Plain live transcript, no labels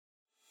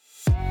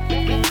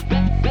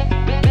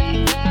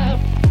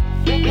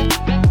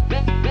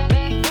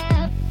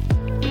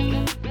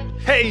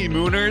Hey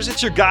Mooners,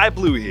 it's your guy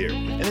Blue here,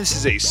 and this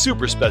is a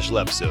super special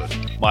episode.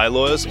 My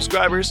loyal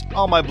subscribers,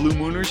 all my Blue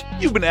Mooners,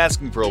 you've been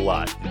asking for a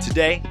lot, and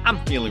today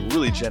I'm feeling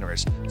really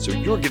generous, so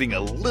you're getting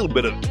a little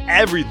bit of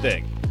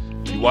everything.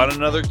 You want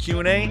another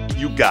Q&A?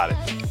 You got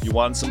it. You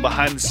want some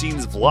behind the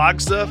scenes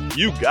vlog stuff?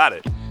 You got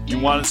it. You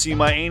want to see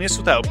my anus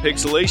without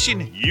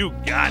pixelation? You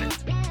got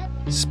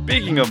it.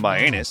 Speaking of my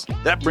anus,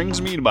 that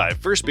brings me to my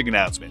first big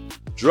announcement.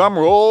 Drum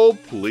roll,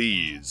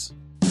 please.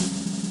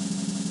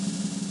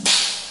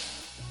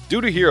 Due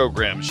to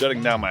HeroGram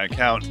shutting down my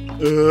account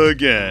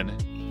again,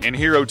 and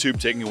HeroTube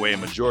taking away a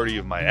majority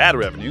of my ad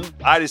revenue,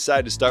 I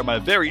decided to start my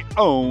very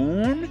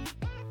own,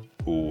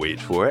 wait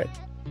for it,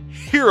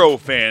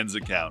 HeroFans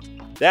account.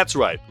 That's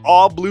right,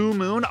 all Blue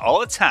Moon all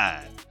the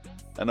time.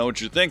 I know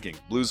what you're thinking,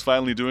 Blue's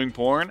finally doing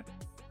porn?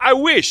 I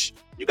wish!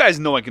 You guys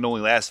know I can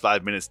only last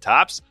 5 minutes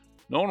tops.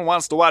 No one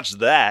wants to watch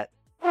that.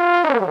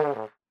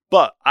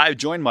 But I've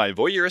joined my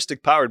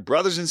voyeuristic powered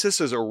brothers and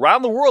sisters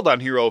around the world on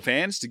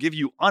HeroFans to give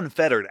you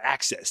unfettered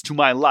access to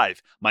my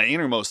life, my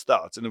innermost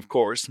thoughts, and of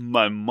course,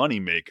 my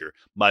moneymaker,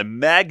 my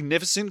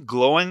magnificent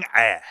glowing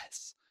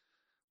ass.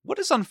 What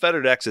does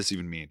unfettered access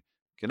even mean?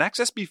 Can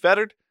access be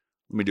fettered?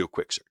 Let me do a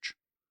quick search.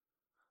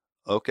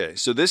 Okay,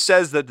 so this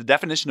says that the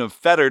definition of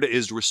fettered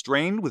is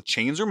restrained with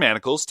chains or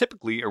manacles,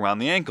 typically around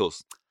the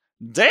ankles.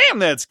 Damn,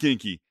 that's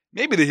kinky.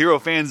 Maybe the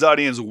HeroFans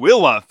audience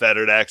will want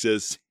fettered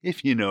access,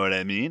 if you know what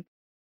I mean.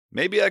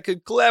 Maybe I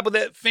could collab with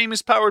that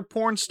famous powered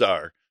porn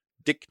star,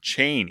 Dick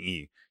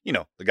Cheney. You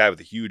know, the guy with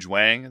the huge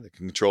wang that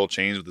can control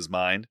chains with his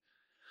mind.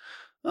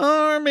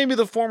 Or maybe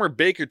the former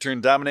baker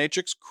turned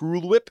dominatrix,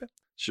 Cruel Whip.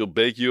 She'll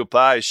bake you a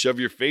pie,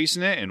 shove your face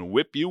in it, and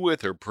whip you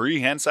with her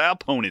prehensile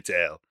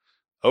ponytail.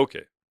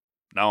 Okay,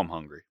 now I'm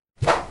hungry.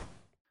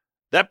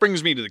 That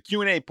brings me to the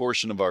Q&A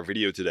portion of our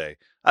video today.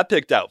 I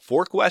picked out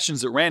 4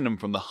 questions at random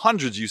from the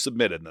hundreds you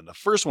submitted, and the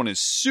first one is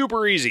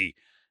super easy.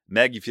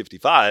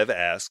 Maggie55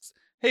 asks,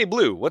 "Hey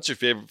Blue, what's your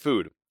favorite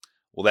food?"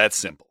 Well, that's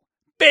simple.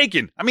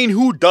 Bacon! I mean,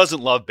 who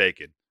doesn't love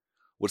bacon?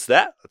 What's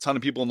that? A ton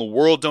of people in the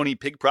world don't eat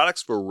pig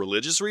products for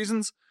religious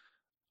reasons?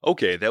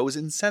 Okay, that was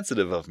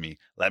insensitive of me.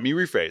 Let me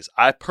rephrase.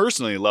 I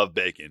personally love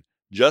bacon.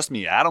 Just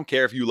me. I don't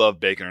care if you love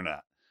bacon or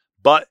not.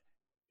 But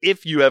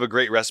if you have a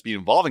great recipe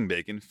involving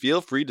bacon, feel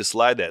free to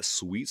slide that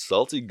sweet,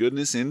 salty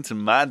goodness into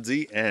my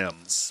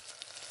DMs.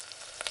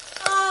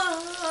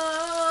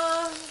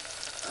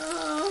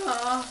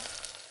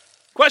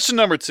 Question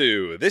number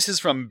 2. This is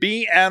from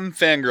BM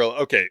Fangirl.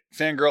 Okay,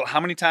 Fangirl, how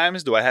many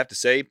times do I have to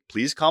say,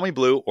 please call me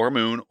Blue or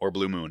Moon or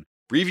Blue Moon?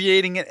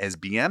 Abbreviating it as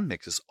BM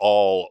makes us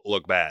all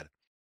look bad.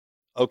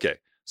 Okay,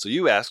 so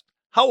you asked,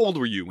 how old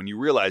were you when you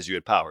realized you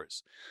had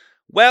powers?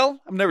 Well,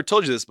 I've never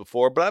told you this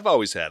before, but I've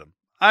always had them.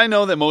 I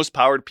know that most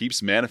powered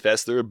peeps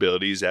manifest their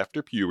abilities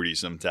after puberty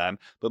sometime,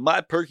 but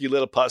my perky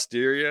little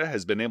posterior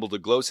has been able to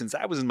glow since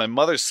I was in my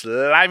mother's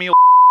slimy.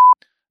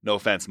 No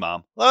offense,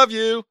 Mom. Love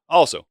you.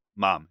 Also,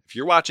 Mom, if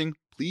you're watching,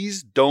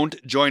 please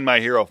don't join my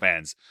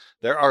HeroFans.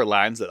 There are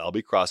lines that I'll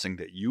be crossing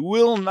that you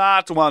will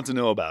not want to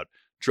know about.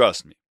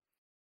 Trust me.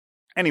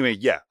 Anyway,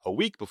 yeah, a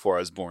week before I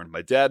was born,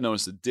 my dad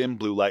noticed a dim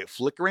blue light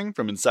flickering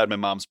from inside my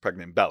mom's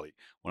pregnant belly.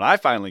 When I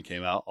finally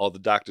came out, all the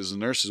doctors and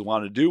nurses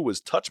wanted to do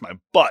was touch my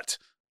butt,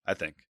 I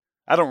think.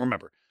 I don't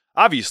remember.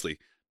 Obviously,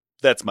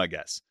 that's my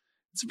guess.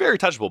 It's a very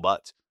touchable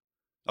butt.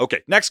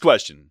 Okay, next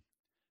question.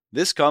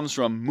 This comes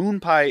from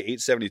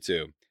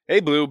MoonPie872. Hey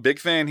Blue, big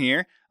fan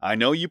here. I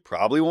know you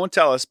probably won't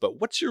tell us, but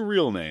what's your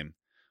real name?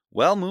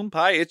 Well,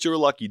 Moonpie, it's your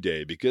lucky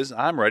day because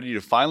I'm ready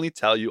to finally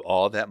tell you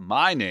all that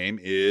my name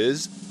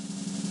is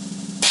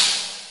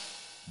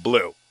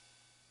Blue.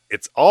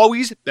 It's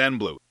always been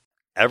Blue.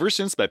 Ever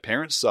since my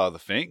parents saw the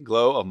faint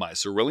glow of my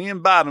cerulean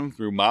bottom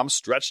through Mom's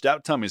stretched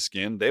out tummy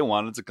skin, they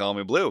wanted to call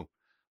me Blue.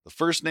 The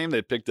first name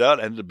they picked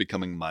out ended up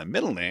becoming my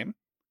middle name,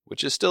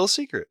 which is still a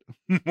secret.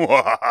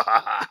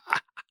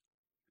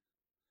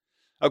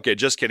 Okay,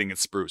 just kidding,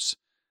 it's Spruce.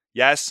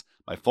 Yes,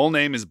 my full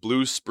name is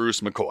Blue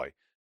Spruce McCoy.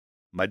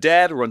 My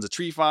dad runs a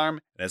tree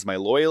farm, and as my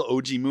loyal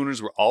OG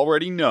Mooners will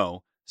already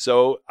know,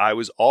 so I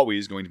was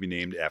always going to be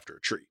named after a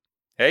tree.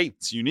 Hey,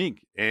 it's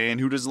unique, and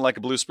who doesn't like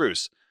a blue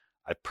spruce?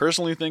 I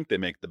personally think they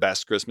make the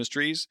best Christmas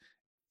trees.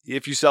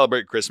 If you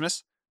celebrate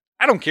Christmas,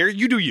 I don't care,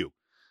 you do you.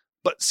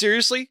 But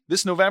seriously,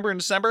 this November and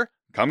December,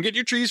 come get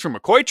your trees from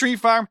McCoy Tree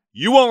Farm.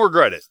 You won't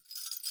regret it.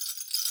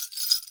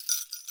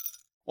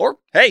 Or,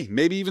 hey,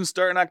 maybe even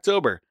start in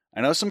October.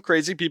 I know some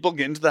crazy people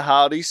get into the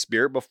holiday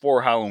spirit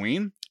before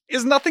Halloween.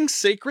 Is nothing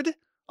sacred?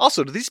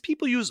 Also, do these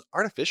people use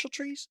artificial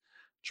trees?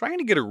 Trying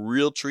to get a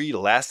real tree to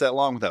last that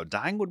long without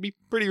dying would be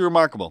pretty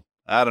remarkable.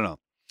 I don't know.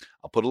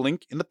 I'll put a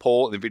link in the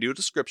poll in the video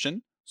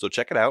description, so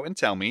check it out and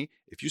tell me,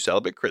 if you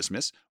celebrate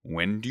Christmas,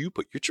 when do you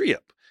put your tree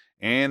up?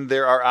 And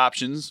there are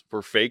options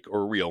for fake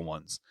or real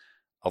ones.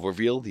 I'll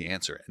reveal the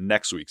answer in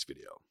next week's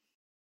video.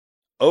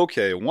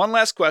 Okay, one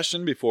last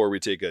question before we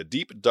take a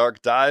deep,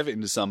 dark dive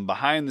into some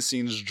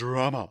behind-the-scenes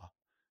drama.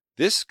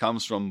 This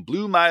comes from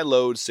Blue My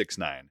Load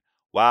 69.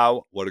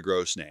 Wow, what a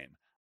gross name.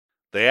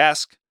 They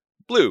ask,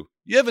 Blue,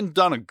 you haven't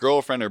done a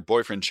girlfriend or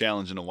boyfriend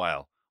challenge in a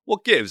while.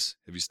 What gives?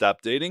 Have you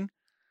stopped dating?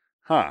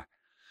 Huh.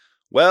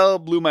 Well,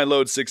 Blew My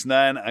Load 6'9",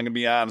 I'm going to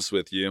be honest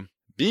with you.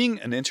 Being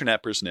an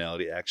internet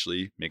personality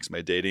actually makes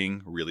my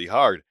dating really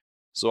hard.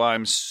 So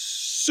I'm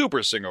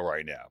super single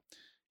right now.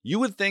 You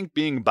would think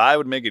being bi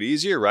would make it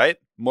easier, right?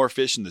 More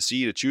fish in the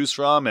sea to choose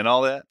from and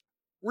all that.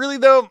 Really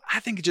though, I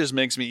think it just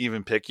makes me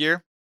even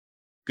pickier.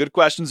 Good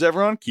questions,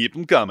 everyone. Keep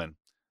them coming.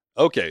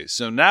 Okay,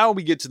 so now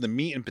we get to the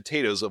meat and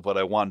potatoes of what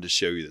I wanted to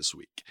show you this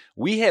week.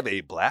 We have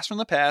a blast from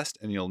the past,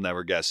 and you'll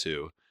never guess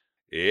who.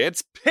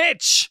 It's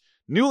Pitch,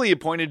 newly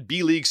appointed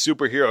B-League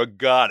superhero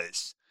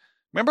goddess.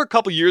 Remember a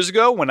couple years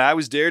ago when I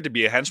was dared to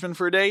be a henchman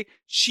for a day?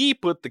 She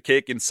put the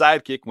kick in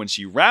Sidekick when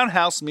she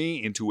roundhoused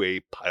me into a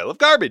pile of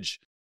garbage.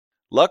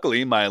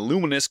 Luckily, my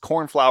luminous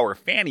cornflower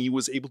Fanny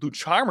was able to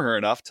charm her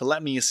enough to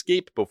let me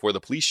escape before the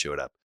police showed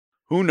up.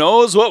 Who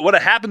knows what would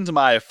have happened to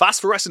my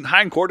phosphorescent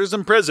hindquarters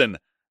in prison?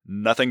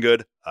 Nothing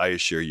good, I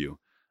assure you.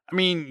 I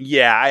mean,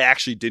 yeah, I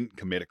actually didn't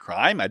commit a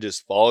crime. I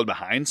just followed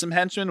behind some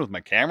henchmen with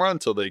my camera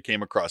until they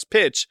came across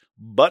Pitch,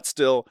 but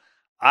still,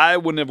 I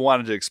wouldn't have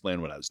wanted to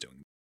explain what I was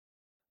doing.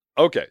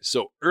 Okay,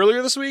 so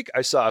earlier this week,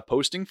 I saw a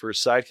posting for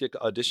Sidekick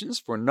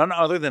auditions for none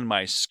other than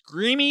my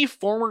screamy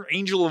former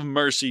Angel of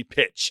Mercy,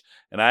 Pitch,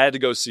 and I had to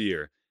go see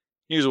her.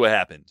 Here's what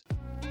happened.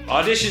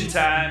 Audition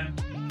time!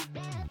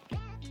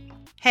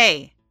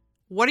 Hey,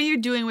 what are you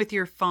doing with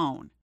your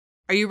phone?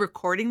 Are you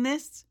recording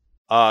this?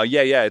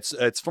 Yeah,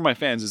 it's for my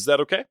fans. Is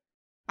that okay?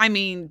 I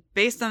mean,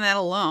 based on that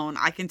alone,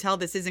 I can tell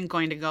this isn't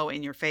going to go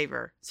in your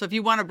favor. So if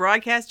you want to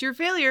broadcast your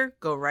failure,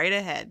 go right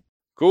ahead.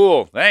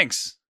 Cool,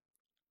 thanks.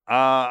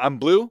 I'm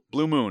Blue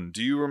Moon.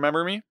 Do you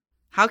remember me?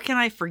 How can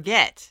I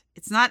forget?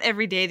 It's not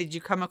every day that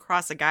you come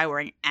across a guy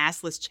wearing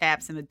assless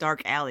chaps in a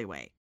dark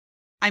alleyway.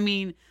 I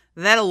mean,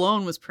 that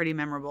alone was pretty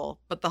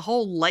memorable, but the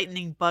whole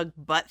lightning bug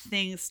butt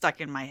thing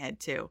stuck in my head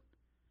too.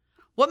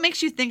 What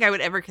makes you think I would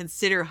ever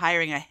consider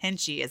hiring a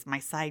henchie as my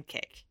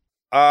sidekick?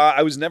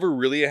 I was never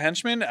really a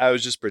henchman. I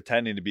was just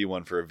pretending to be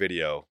one for a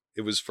video.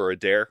 It was for a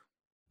dare.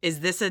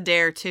 Is this a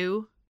dare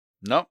too?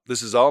 Nope,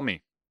 this is all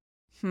me.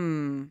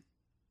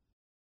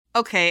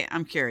 Okay,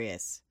 I'm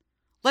curious.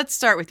 Let's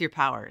start with your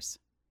powers.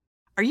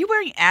 Are you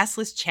wearing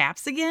assless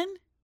chaps again?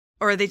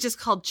 Or are they just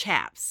called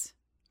chaps?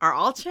 Are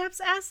all chaps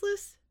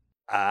assless?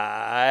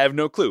 I have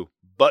no clue.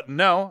 But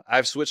no,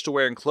 I've switched to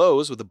wearing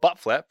clothes with a butt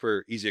flap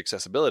for easy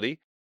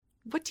accessibility.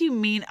 What do you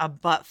mean a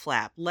butt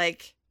flap?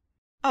 Like,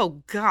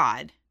 oh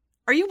God.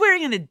 Are you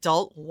wearing an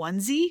adult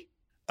onesie?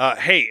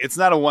 Hey, it's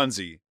not a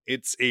onesie.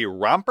 It's a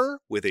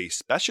romper with a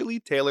specially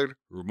tailored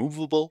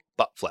removable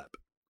butt flap.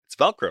 It's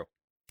Velcro.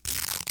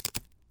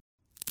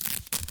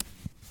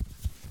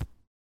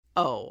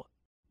 Oh,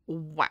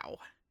 wow.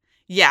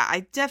 Yeah,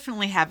 I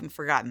definitely haven't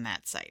forgotten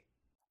that sight.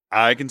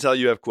 I can tell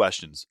you have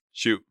questions.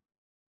 Shoot.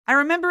 I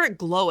remember it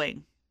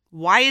glowing.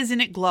 Why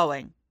isn't it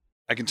glowing?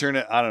 I can turn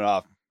it on and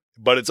off,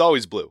 but it's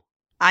always blue.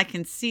 I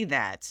can see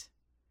that.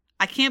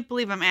 I can't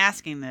believe I'm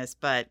asking this,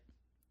 but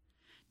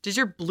does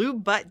your blue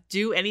butt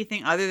do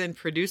anything other than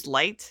produce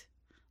light?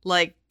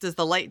 Like, does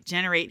the light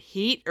generate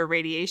heat or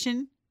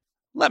radiation?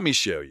 Let me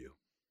show you.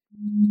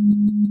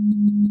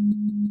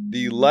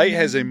 The light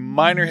has a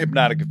minor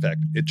hypnotic effect.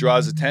 It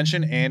draws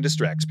attention and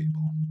distracts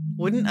people.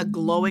 Wouldn't a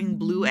glowing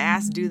blue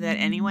ass do that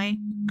anyway?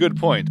 Good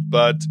point,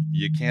 but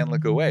you can't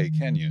look away,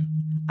 can you?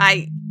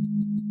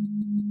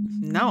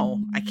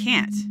 No, I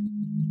can't.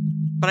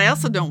 But I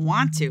also don't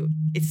want to.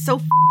 It's so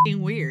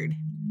f***ing weird.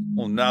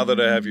 Well, now that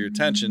I have your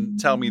attention,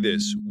 tell me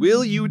this.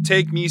 Will you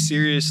take me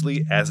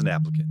seriously as an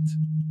applicant?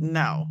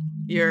 No,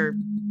 you're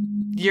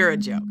a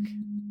joke.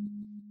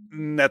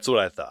 That's what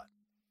I thought.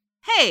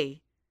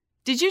 Hey,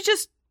 did you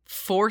just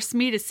force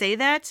me to say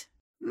that?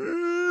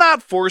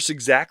 Not force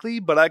exactly,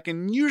 but I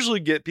can usually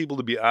get people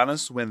to be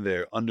honest when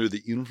they're under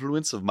the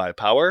influence of my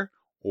power,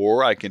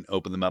 or I can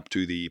open them up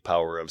to the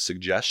power of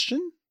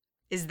suggestion.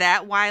 Is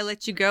that why I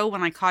let you go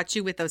when I caught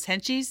you with those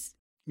henchies?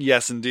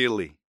 Yes,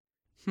 indeedly.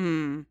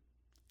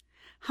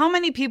 How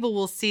many people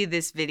will see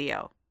this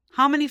video?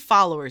 How many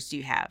followers do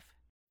you have?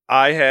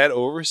 I had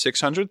over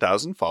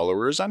 600,000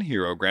 followers on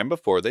Herogram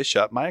before they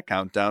shut my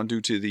account down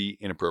due to the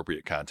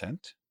inappropriate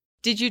content.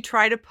 Did you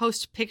try to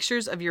post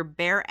pictures of your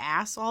bare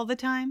ass all the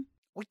time?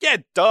 Well, yeah,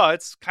 duh.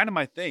 It's kind of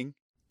my thing.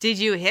 Did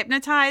you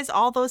hypnotize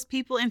all those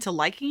people into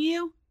liking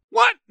you?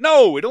 What?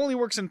 No, it only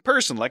works in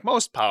person like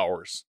most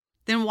powers.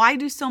 Then why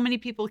do so many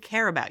people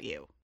care about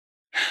you?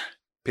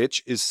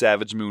 Pitch is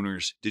Savage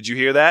Mooners. Did you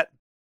hear that?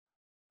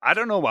 I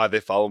don't know why they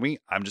follow me.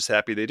 I'm just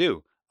happy they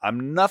do.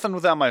 I'm nothing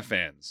without my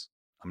fans.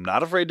 I'm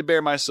not afraid to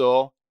bare my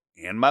soul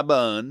and my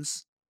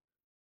buns.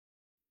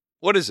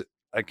 What is it?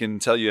 I can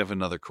tell you have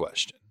another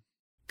question.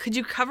 Could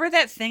you cover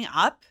that thing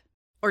up?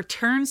 Or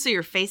turn so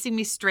you're facing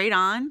me straight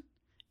on?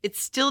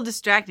 It's still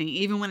distracting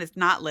even when it's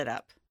not lit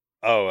up.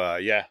 Oh,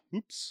 yeah.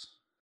 Oops.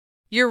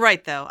 You're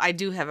right, though. I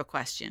do have a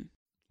question.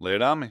 Lay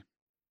it on me.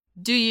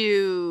 Do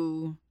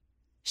you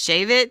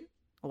shave it?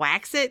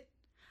 Wax it?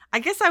 I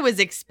guess I was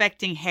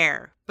expecting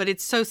hair, but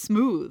it's so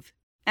smooth.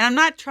 And I'm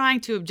not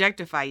trying to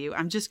objectify you.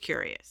 I'm just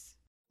curious.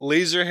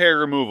 Laser hair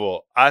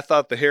removal. I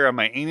thought the hair on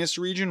my anus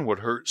region would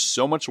hurt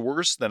so much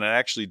worse than it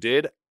actually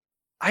did.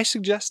 I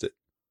suggest it.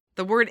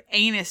 The word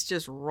anus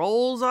just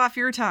rolls off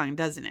your tongue,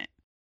 doesn't it?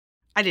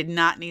 I did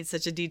not need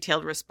such a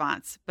detailed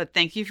response, but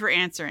thank you for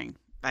answering,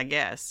 I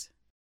guess.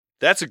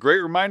 That's a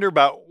great reminder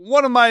about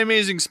one of my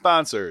amazing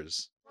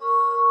sponsors.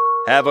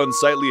 Have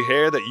unsightly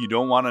hair that you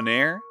don't want on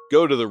air?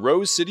 Go to the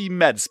Rose City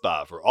Med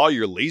Spa for all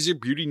your laser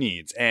beauty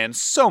needs and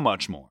so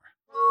much more.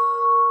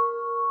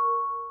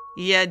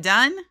 Ya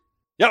done?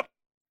 Yep.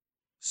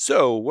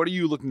 So, what are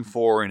you looking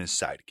for in a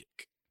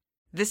sidekick?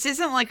 This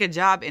isn't like a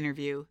job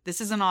interview.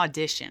 This is an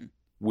audition.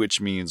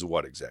 Which means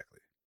what exactly?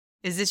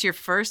 Is this your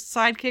first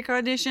sidekick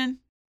audition?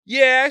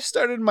 Yeah, I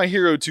started my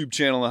HeroTube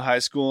channel in high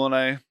school and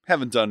I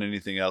haven't done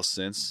anything else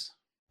since.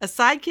 A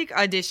sidekick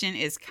audition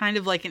is kind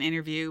of like an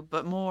interview,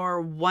 but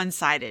more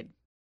one-sided.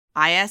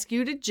 I ask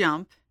you to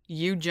jump,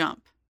 you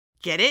jump.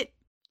 Get it?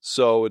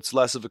 So it's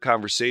less of a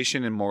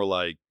conversation and more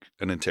like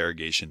an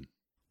interrogation.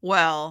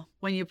 Well,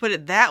 when you put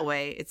it that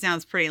way, it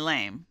sounds pretty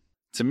lame.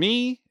 To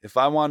me, if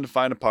I wanted to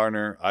find a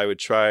partner, I would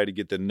try to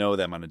get to know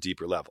them on a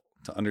deeper level,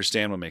 to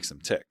understand what makes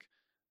them tick.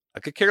 I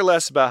could care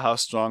less about how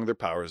strong their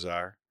powers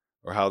are,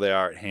 or how they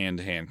are at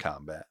hand-to-hand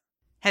combat.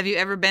 Have you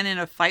ever been in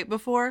a fight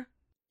before?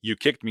 You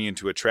kicked me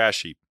into a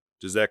trash heap.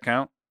 Does that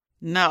count?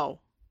 No.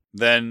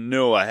 Then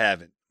no, I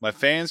haven't. My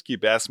fans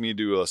keep asking me to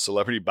do a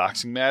celebrity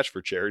boxing match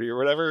for charity or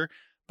whatever,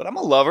 but I'm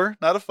a lover,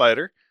 not a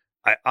fighter.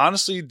 I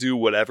honestly do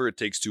whatever it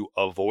takes to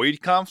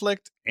avoid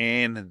conflict,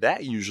 and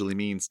that usually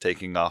means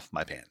taking off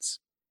my pants.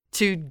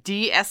 To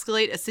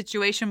de-escalate a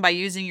situation by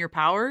using your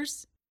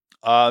powers?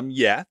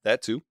 Yeah,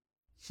 that too.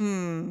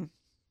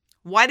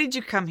 Why did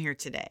you come here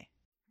today?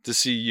 To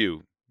see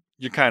you.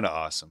 You're kind of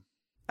awesome.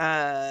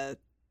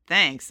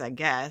 Thanks, I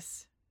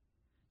guess.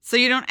 So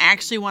you don't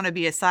actually want to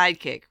be a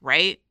sidekick,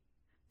 right?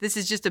 This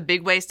is just a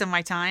big waste of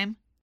my time?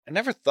 I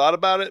never thought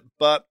about it,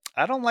 but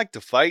I don't like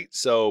to fight,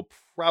 so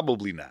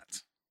probably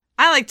not.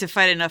 I like to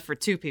fight enough for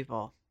two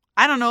people.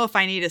 I don't know if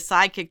I need a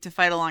sidekick to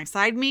fight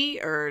alongside me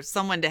or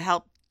someone to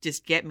help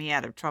just get me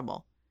out of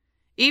trouble.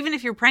 Even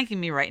if you're pranking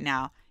me right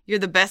now, you're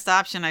the best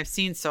option I've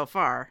seen so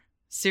far.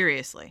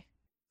 Seriously.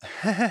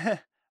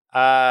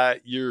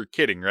 You're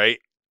kidding, right?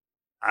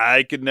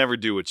 I could never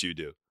do what you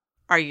do.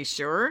 Are you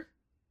sure?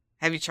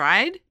 Have you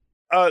tried?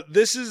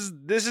 This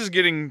is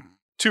getting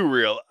too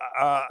real.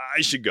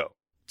 I should go.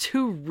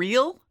 Too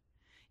real?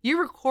 You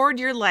record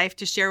your life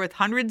to share with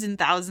hundreds and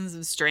thousands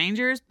of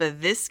strangers,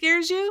 but this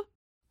scares you?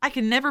 I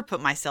can never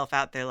put myself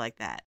out there like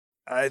that.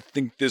 I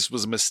think this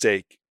was a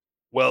mistake.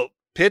 Well,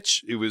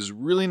 Pitch, it was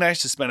really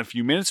nice to spend a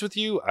few minutes with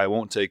you. I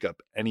won't take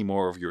up any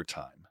more of your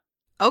time.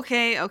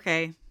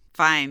 Okay,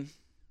 fine.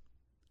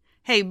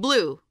 Hey,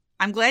 Blue,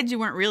 I'm glad you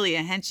weren't really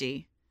a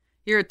henchie.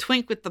 You're a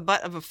twink with the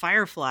butt of a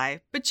firefly,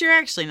 but you're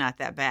actually not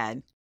that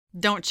bad.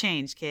 Don't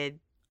change, kid.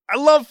 I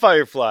love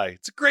Firefly.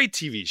 It's a great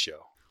TV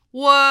show.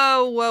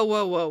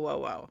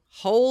 Whoa.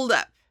 Hold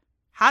up.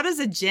 How does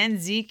a Gen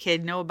Z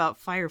kid know about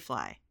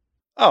Firefly?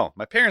 Oh,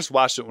 my parents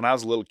watched it when I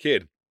was a little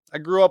kid. I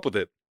grew up with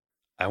it.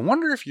 I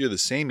wonder if you're the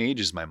same age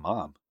as my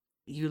mom.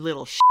 You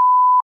little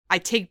I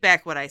take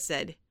back what I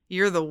said.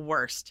 You're the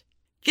worst.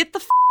 Get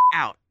the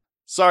out.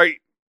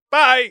 Sorry.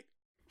 Bye.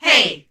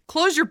 Hey,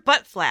 close your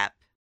butt flap.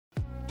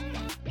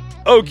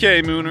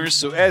 Okay, Mooners,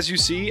 so as you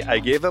see, I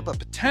gave up a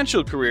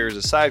potential career as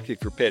a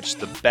sidekick for Pitch,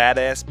 the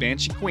badass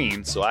Banshee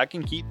Queen, so I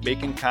can keep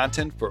making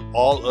content for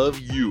all of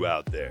you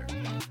out there.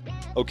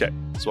 Okay,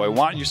 so I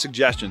want your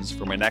suggestions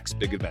for my next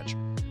big adventure.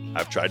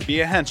 I've tried to be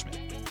a henchman.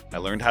 I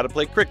learned how to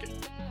play cricket.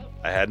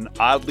 I had an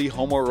oddly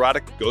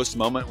homoerotic ghost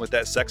moment with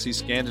that sexy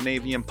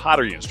Scandinavian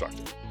pottery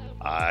instructor.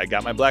 I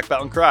got my black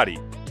belt in karate.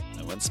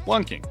 I went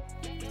splunking.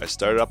 I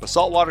started up a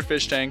saltwater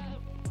fish tank.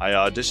 I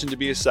auditioned to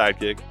be a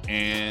sidekick,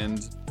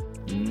 and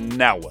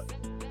now what?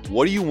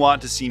 What do you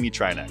want to see me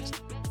try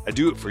next? I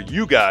do it for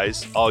you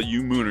guys, all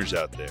you Mooners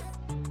out there.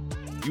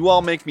 You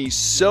all make me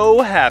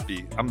so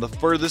happy. I'm the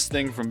furthest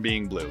thing from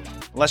being blue.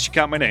 Unless you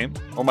count my name,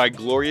 or my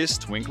glorious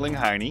twinkling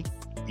hiney.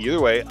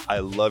 Either way, I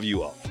love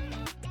you all.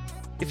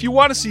 If you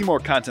want to see more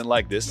content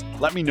like this,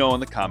 let me know in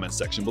the comments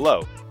section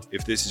below.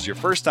 If this is your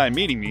first time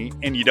meeting me,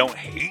 and you don't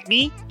hate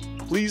me,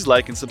 please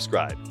like and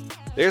subscribe.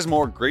 There's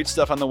more great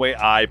stuff on the way,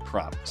 I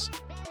promise.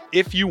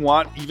 If you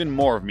want even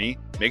more of me,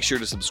 make sure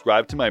to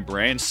subscribe to my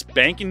brand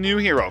spanking new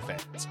Hero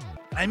Fans.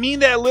 I mean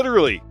that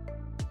literally.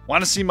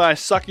 Want to see my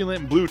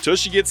succulent blue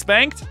tushy get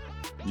spanked?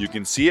 You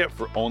can see it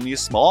for only a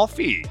small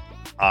fee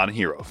on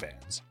Hero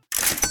Fans.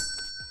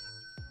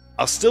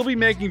 I'll still be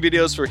making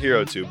videos for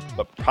HeroTube,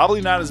 but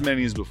probably not as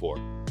many as before.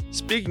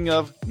 Speaking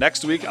of,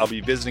 next week I'll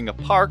be visiting a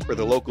park where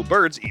the local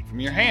birds eat from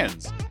your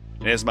hands.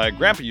 And as my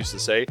grandpa used to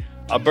say,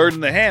 a bird in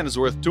the hand is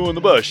worth two in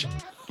the bush.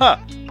 Huh,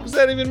 what does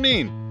that even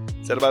mean?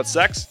 Is that about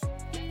sex?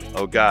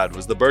 Oh God,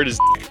 was the bird his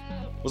dick?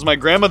 Was my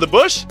grandma the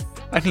bush?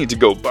 I need to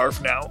go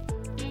barf now.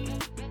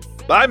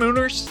 Bye,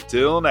 Mooners.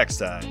 Till next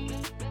time.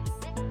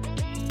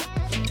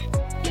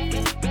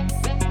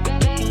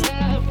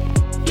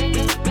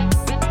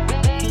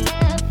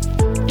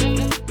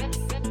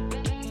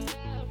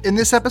 In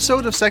this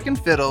episode of Second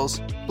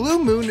Fiddles,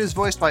 Blue Moon is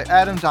voiced by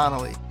Adam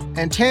Donnelly,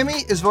 and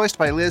Tammy is voiced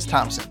by Liz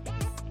Thompson.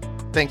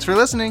 Thanks for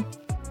listening.